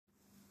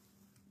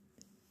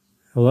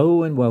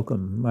Hello and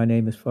welcome. My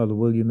name is Father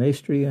William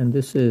Maestri, and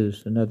this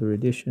is another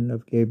edition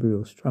of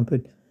Gabriel's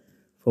Trumpet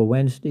for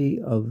Wednesday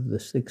of the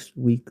 6th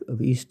week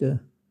of Easter,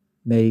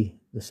 May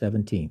the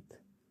 17th.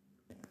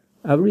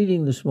 Our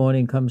reading this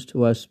morning comes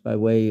to us by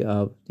way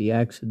of the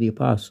Acts of the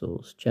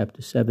Apostles,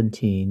 chapter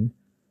 17,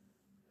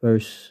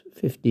 verse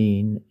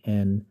 15,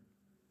 and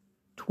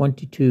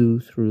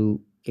 22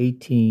 through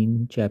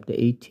 18, chapter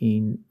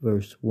 18,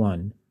 verse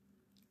 1,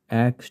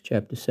 Acts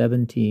chapter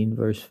 17,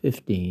 verse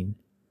 15,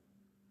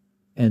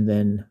 and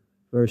then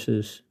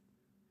verses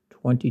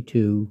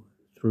 22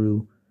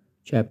 through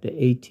chapter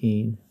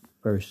 18,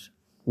 verse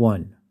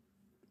 1.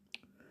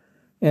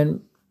 And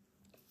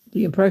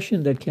the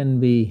impression that can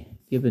be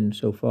given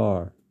so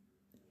far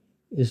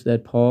is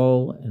that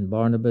Paul and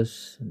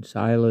Barnabas and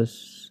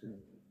Silas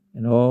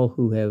and all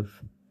who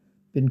have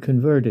been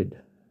converted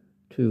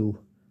to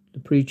the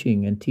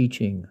preaching and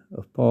teaching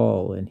of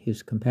Paul and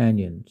his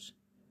companions,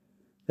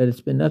 that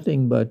it's been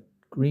nothing but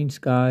green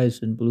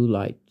skies and blue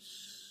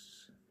lights,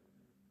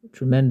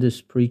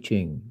 tremendous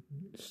preaching,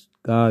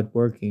 God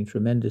working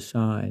tremendous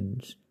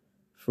signs,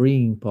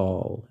 freeing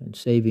Paul and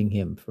saving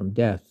him from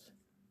death,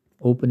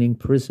 opening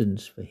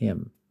prisons for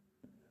him,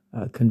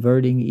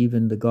 converting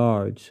even the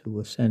guards who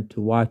were sent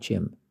to watch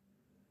him,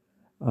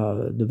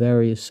 the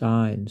various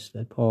signs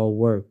that Paul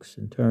works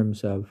in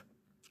terms of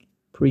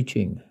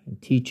preaching and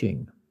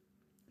teaching.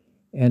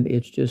 And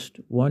it's just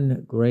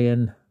one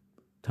grand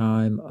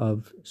time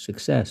of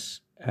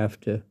success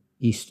after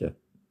Easter.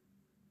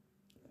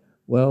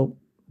 Well,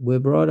 we're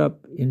brought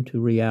up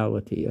into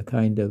reality, a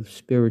kind of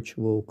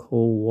spiritual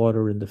cold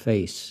water in the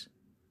face,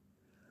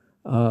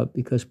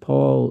 because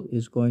Paul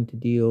is going to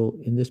deal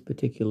in this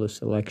particular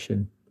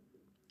selection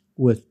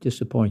with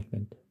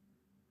disappointment,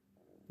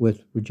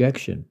 with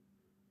rejection,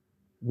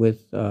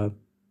 with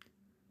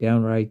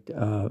downright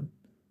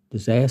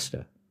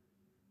disaster.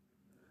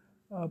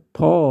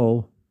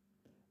 Paul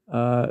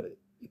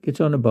gets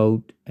on a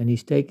boat and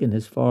he's taken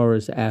as far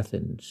as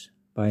Athens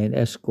by an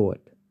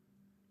escort,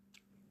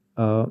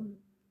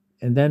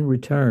 and then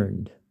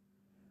returned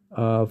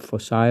for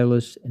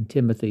Silas and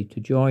Timothy to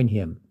join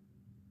him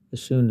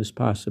as soon as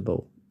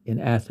possible in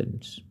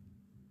Athens.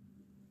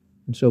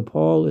 And so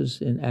Paul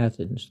is in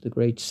Athens, the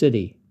great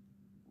city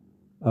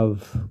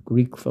of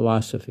Greek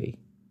philosophy,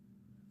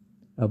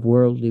 of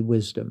worldly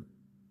wisdom.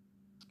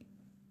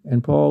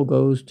 And Paul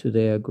goes to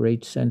their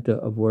great center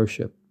of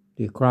worship,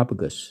 the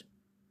Acropolis,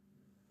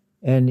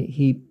 and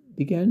he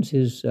begins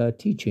his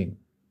teaching,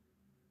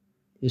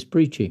 his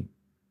preaching.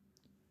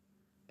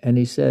 And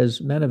he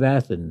says, "Men of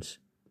Athens,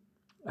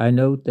 I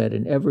note that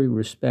in every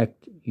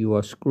respect you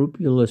are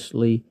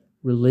scrupulously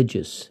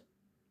religious.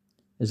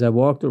 As I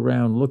walked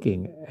around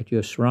looking at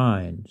your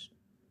shrines,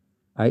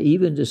 I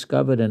even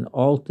discovered an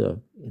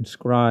altar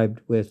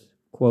inscribed with,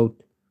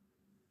 quote,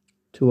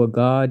 'To a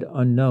God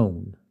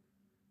unknown.'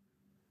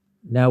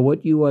 Now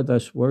what you are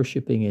thus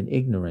worshiping in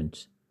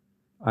ignorance,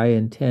 I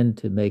intend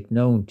to make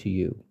known to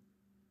you."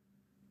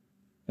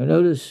 Now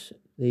notice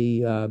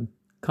the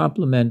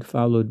compliment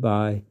followed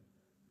by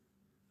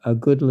a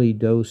goodly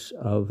dose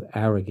of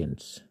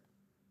arrogance.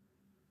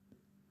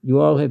 You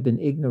all have been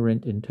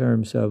ignorant in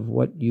terms of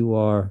what you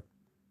are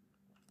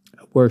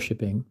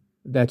worshiping.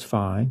 That's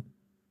fine.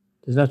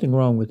 There's nothing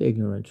wrong with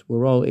ignorance.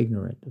 We're all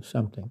ignorant of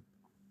something.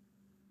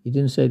 He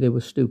didn't say they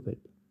were stupid.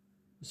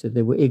 He said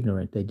they were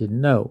ignorant. They didn't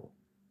know.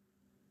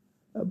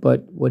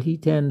 But what he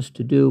tends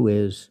to do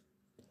is,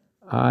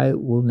 I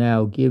will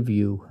now give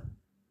you,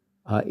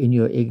 in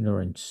your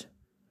ignorance,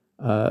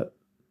 the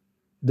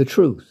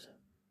truth.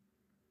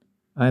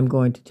 I'm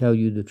going to tell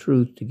you the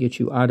truth to get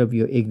you out of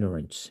your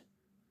ignorance.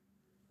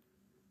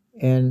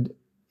 And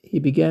he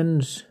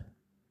begins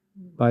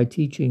by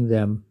teaching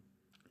them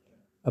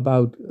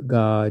about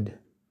God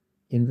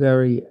in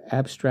very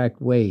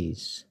abstract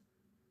ways.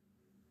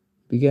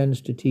 He begins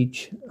to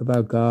teach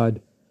about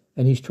God,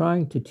 and he's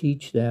trying to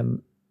teach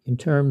them in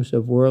terms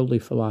of worldly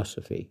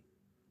philosophy,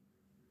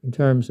 in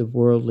terms of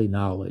worldly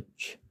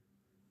knowledge.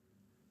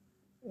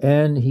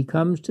 And he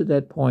comes to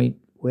that point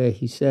where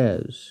he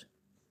says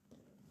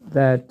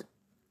that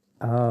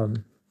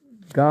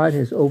God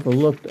has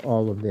overlooked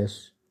all of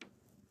this,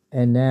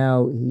 and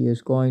now he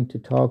is going to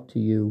talk to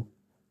you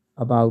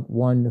about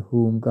one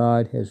whom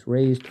God has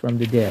raised from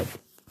the dead.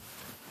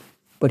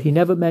 But he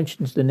never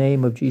mentions the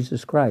name of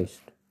Jesus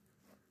Christ.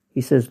 He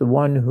says the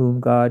one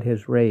whom God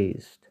has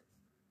raised,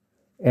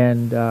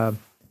 and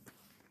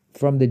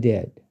from the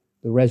dead,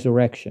 the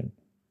resurrection.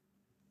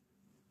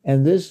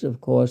 And this,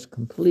 of course,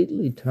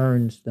 completely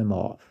turns them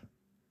off.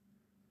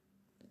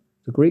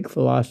 The Greek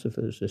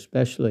philosophers,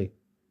 especially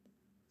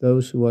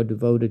those who are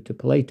devoted to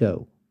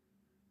Plato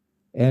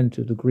and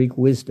to the Greek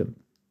wisdom,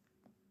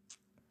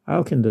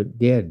 how can the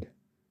dead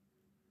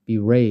be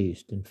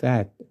raised? In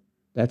fact,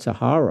 that's a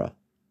horror,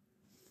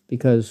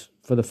 because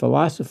for the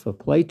philosopher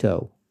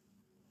Plato,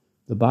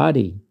 the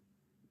body,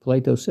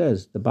 Plato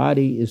says, the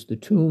body is the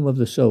tomb of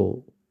the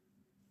soul.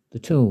 The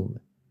tomb,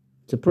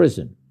 it's a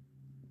prison.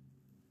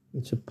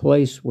 It's a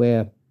place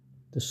where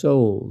the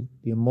soul,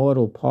 the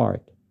immortal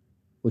part,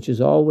 which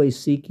is always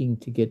seeking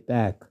to get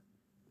back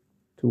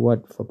to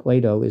what for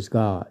Plato is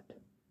God,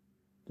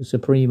 the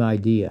supreme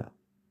idea,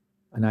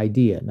 an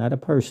idea, not a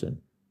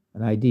person,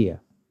 an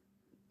idea,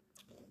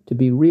 to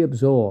be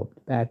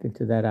reabsorbed back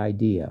into that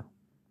idea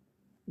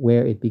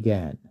where it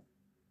began.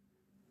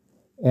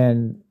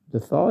 And the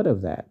thought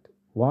of that,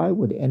 why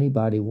would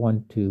anybody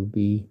want to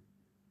be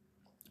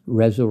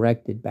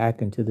resurrected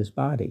back into this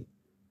body?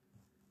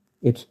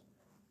 It's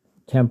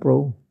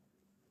temporal,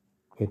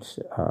 it's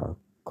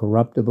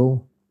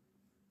corruptible,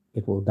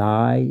 it will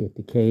die, it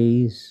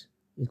decays,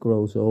 it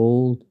grows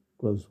old,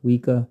 grows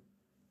weaker,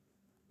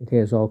 it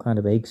has all kind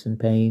of aches and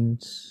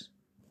pains,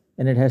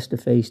 and it has to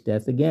face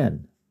death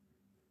again.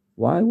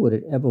 Why would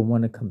it ever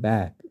want to come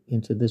back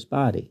into this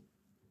body?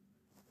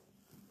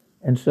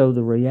 And so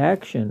the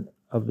reaction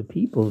of the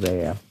people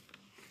there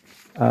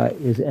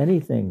is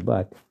anything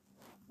but,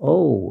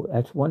 oh,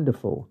 that's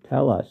wonderful,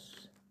 tell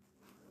us.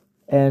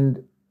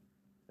 And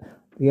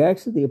the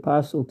Acts of the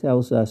Apostle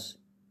tells us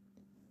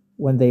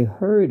when they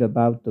heard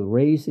about the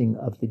raising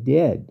of the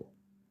dead,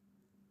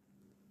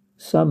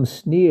 some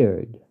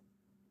sneered,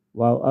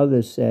 while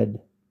others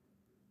said,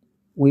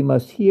 we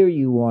must hear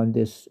you on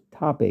this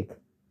topic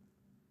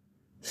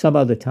some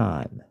other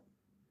time.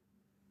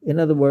 In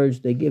other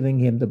words, they're giving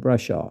him the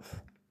brush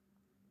off.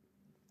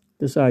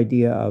 This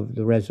idea of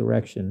the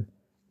resurrection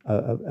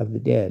of the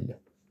dead,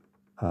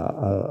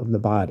 of the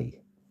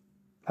body.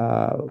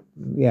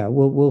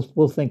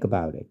 We'll think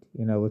about it.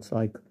 You know, it's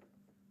like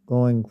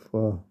going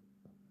for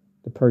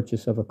the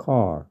purchase of a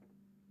car,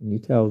 and you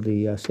tell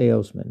the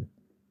salesman,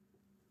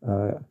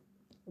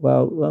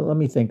 well, let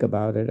me think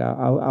about it.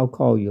 I'll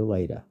call you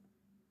later.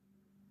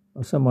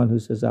 Or someone who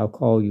says, I'll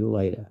call you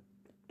later.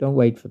 Don't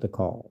wait for the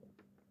call.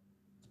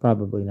 It's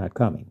probably not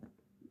coming.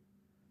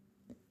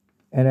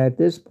 And at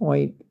this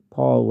point,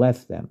 Paul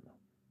left them.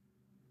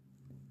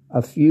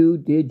 A few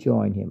did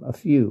join him, a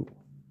few.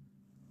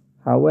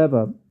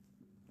 However,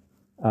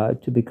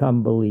 to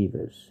become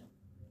believers.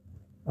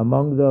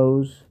 Among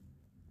those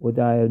were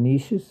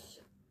Dionysius,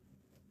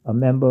 a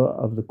member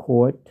of the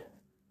court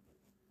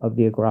of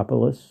the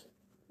Acropolis,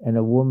 and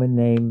a woman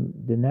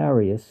named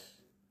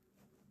Denarius,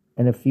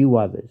 and a few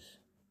others.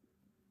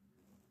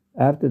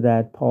 After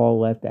that,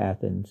 Paul left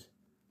Athens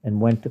and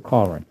went to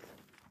Corinth.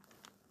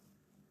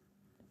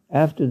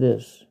 After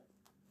this,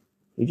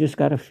 he just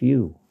got a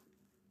few.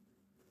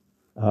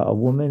 A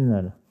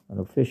woman, an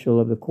official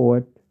of the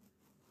court,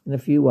 and a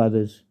few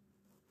others.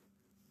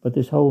 But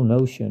this whole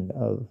notion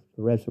of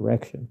the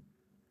resurrection,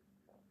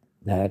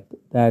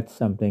 that's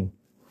something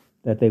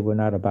that they were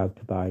not about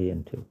to buy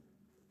into.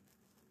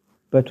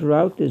 But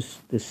throughout this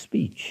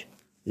speech,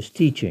 this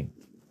teaching,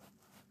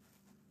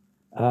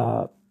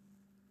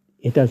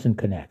 it doesn't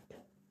connect.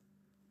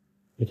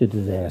 It's a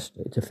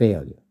disaster. It's a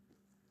failure.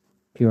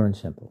 Pure and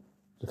simple.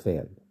 It's a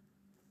failure.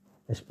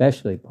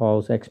 Especially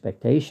Paul's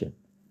expectation.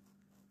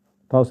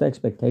 Paul's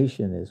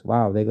expectation is,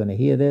 wow, they're going to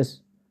hear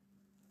this.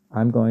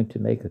 I'm going to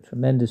make a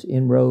tremendous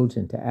inroads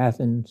into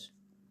Athens.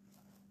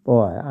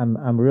 Boy,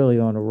 I'm really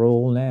on a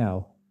roll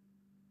now.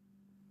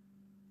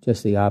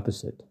 Just the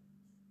opposite.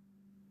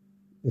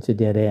 It's a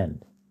dead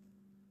end.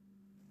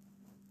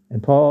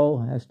 And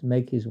Paul has to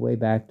make his way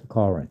back to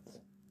Corinth.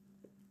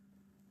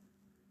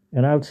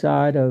 And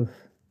outside of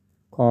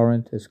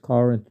Corinth, as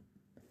Corinth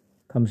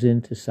comes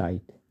into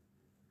sight,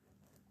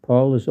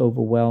 Paul is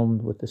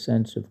overwhelmed with a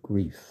sense of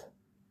grief,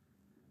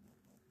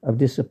 of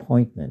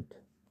disappointment,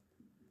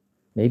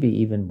 maybe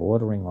even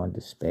bordering on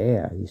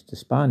despair. He's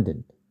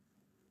despondent.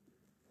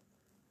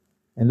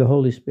 And the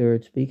Holy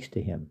Spirit speaks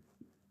to him.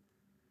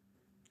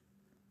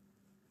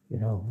 You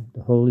know,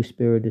 the Holy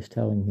Spirit is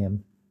telling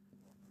him,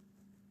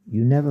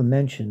 you never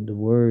mentioned the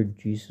word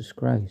Jesus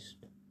Christ.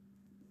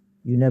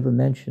 You never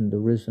mentioned the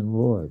risen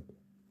Lord.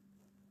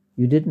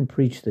 You didn't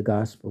preach the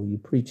gospel. You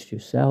preached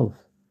yourself.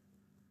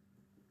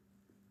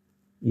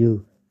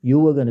 You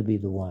were going to be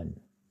the one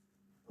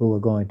who were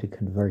going to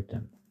convert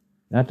them,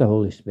 not the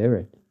Holy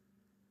Spirit,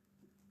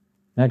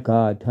 not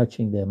God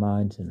touching their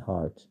minds and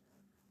hearts,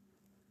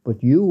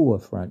 but you were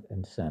front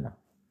and center.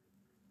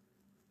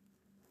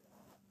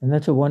 And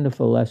that's a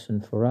wonderful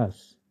lesson for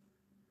us.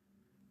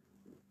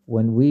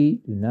 When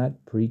we do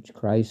not preach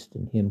Christ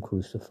and Him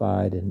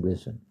crucified and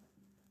risen,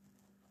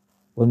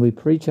 when we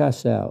preach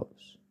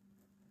ourselves,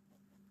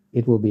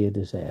 it will be a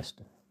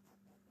disaster.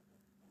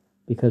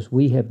 Because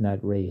we have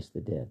not raised the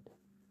dead.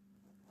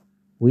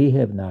 We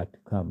have not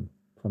come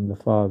from the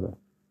Father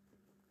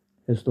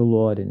as the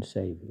Lord and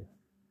Savior.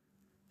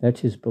 That's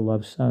His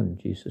beloved Son,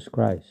 Jesus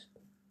Christ.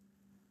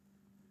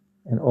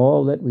 And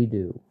all that we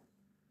do,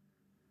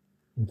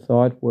 in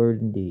thought,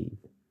 word, and deed,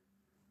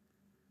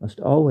 must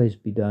always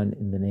be done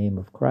in the name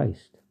of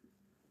Christ.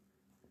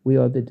 We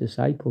are the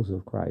disciples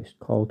of Christ,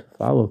 called to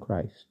follow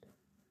Christ,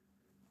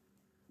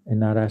 and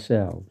not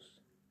ourselves.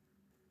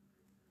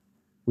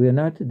 We are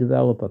not to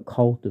develop a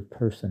cult of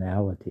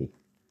personality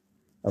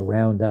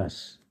around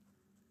us.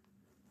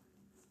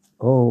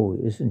 Oh,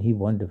 isn't he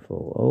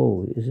wonderful?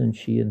 Oh, isn't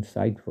she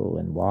insightful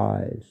and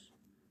wise?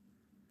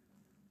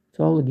 It's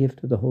all a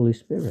gift of the Holy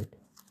Spirit.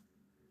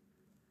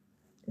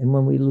 And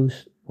when we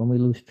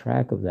lose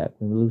track of that,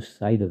 when we lose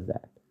sight of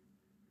that,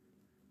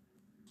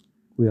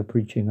 we are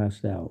preaching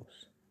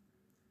ourselves.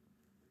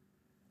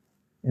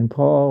 And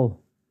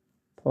Paul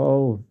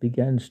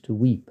begins to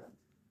weep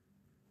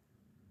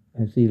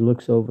as he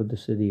looks over the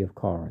city of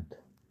Corinth.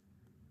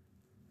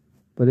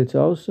 But it's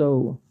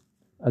also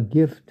a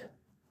gift,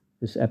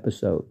 this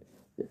episode.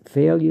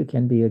 Failure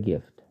can be a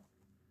gift.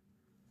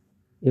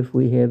 If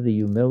we have the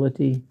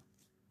humility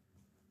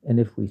and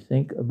if we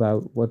think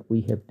about what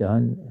we have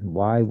done and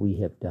why we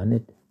have done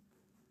it.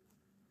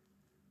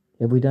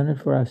 Have we done it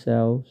for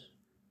ourselves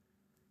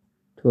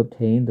to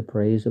obtain the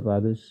praise of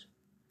others?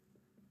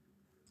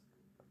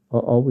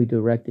 Or are we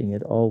directing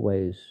it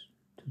always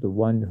to the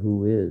one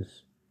who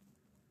is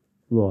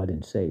Lord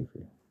and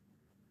Savior,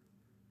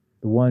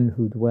 the one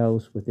who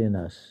dwells within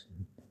us,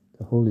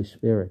 the Holy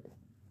Spirit,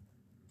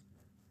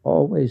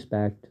 always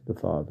back to the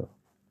Father,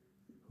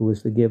 who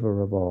is the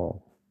giver of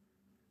all?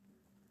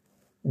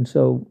 And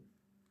so,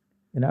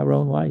 in our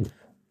own life,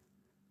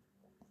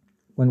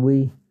 when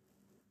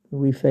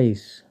we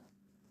face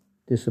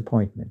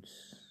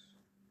disappointments,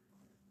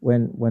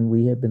 when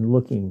we have been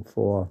looking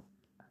for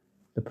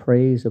the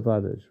praise of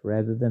others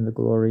rather than the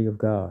glory of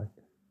God,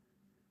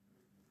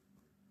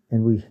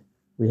 and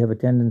we have a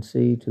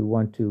tendency to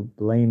want to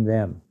blame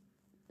them.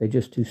 They're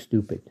just too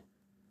stupid.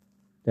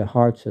 Their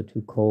hearts are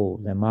too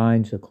cold. Their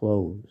minds are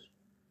closed.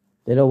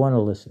 They don't want to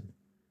listen.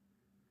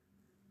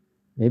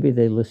 Maybe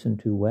they listened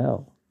too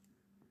well,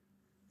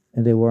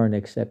 and they weren't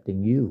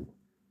accepting you,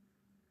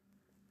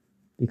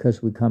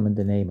 because we come in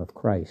the name of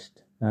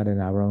Christ, not in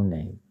our own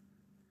name.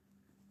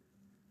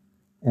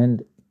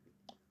 And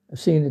I've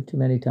seen it too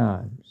many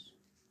times.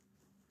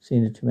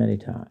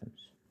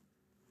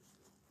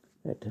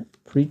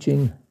 That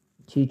preaching,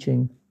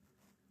 teaching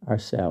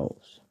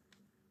ourselves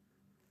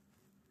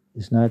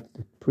is not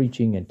the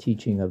preaching and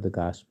teaching of the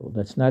gospel.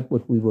 That's not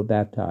what we were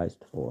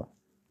baptized for.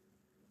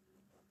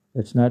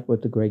 That's not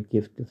what the great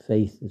gift of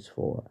faith is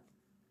for.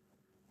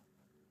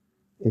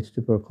 It's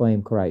to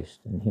proclaim Christ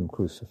and Him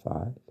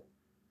crucified.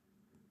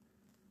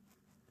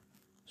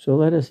 So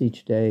let us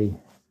each day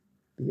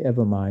be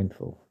ever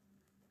mindful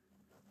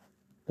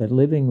that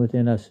living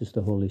within us is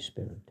the Holy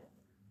Spirit.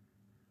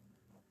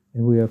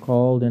 And we are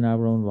called in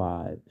our own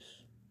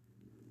lives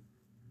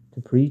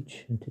to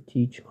preach and to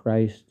teach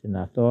Christ in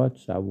our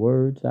thoughts, our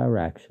words, our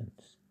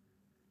actions,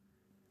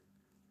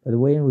 by the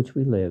way in which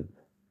we live,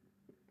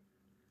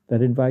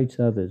 that invites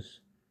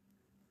others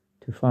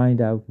to find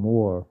out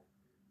more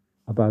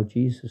about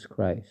Jesus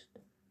Christ.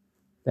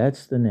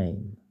 That's the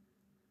name.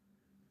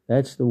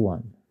 That's the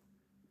one.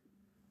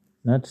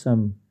 Not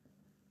some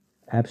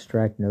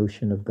abstract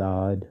notion of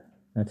God,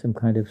 not some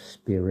kind of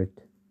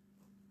spirit,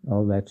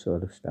 all that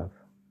sort of stuff.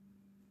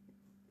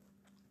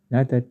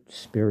 Not that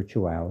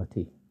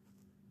spirituality,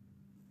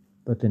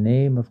 but the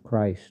name of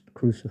Christ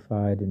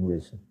crucified and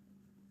risen.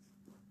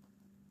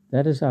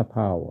 That is our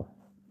power.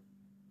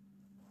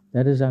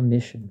 That is our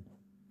mission.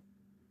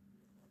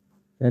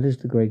 That is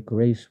the great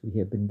grace we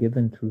have been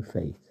given through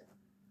faith.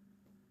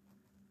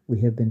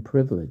 We have been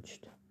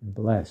privileged and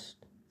blessed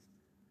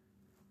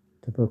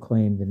to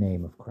proclaim the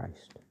name of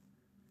Christ.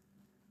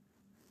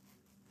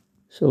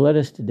 So let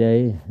us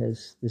today,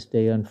 as this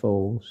day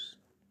unfolds,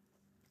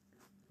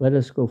 let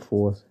us go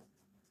forth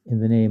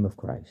in the name of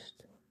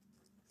Christ.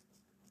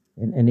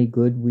 In any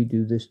good we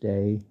do this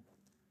day,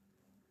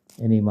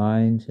 any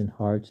minds and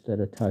hearts that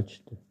are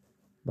touched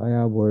by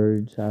our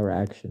words, our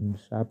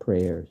actions, our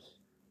prayers,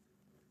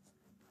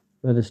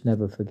 let us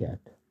never forget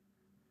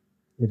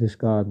it is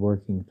God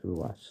working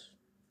through us.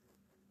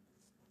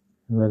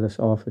 And let us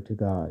offer to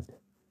God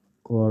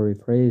glory,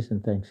 praise,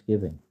 and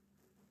thanksgiving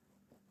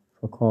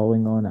for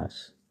calling on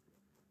us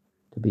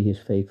to be His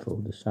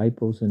faithful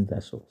disciples and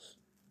vessels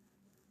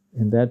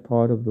in that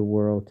part of the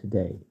world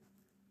today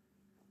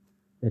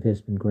that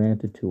has been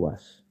granted to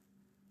us.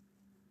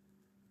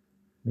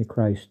 May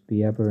Christ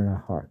be ever in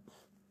our hearts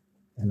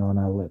and on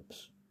our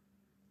lips.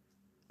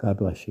 God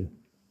bless you.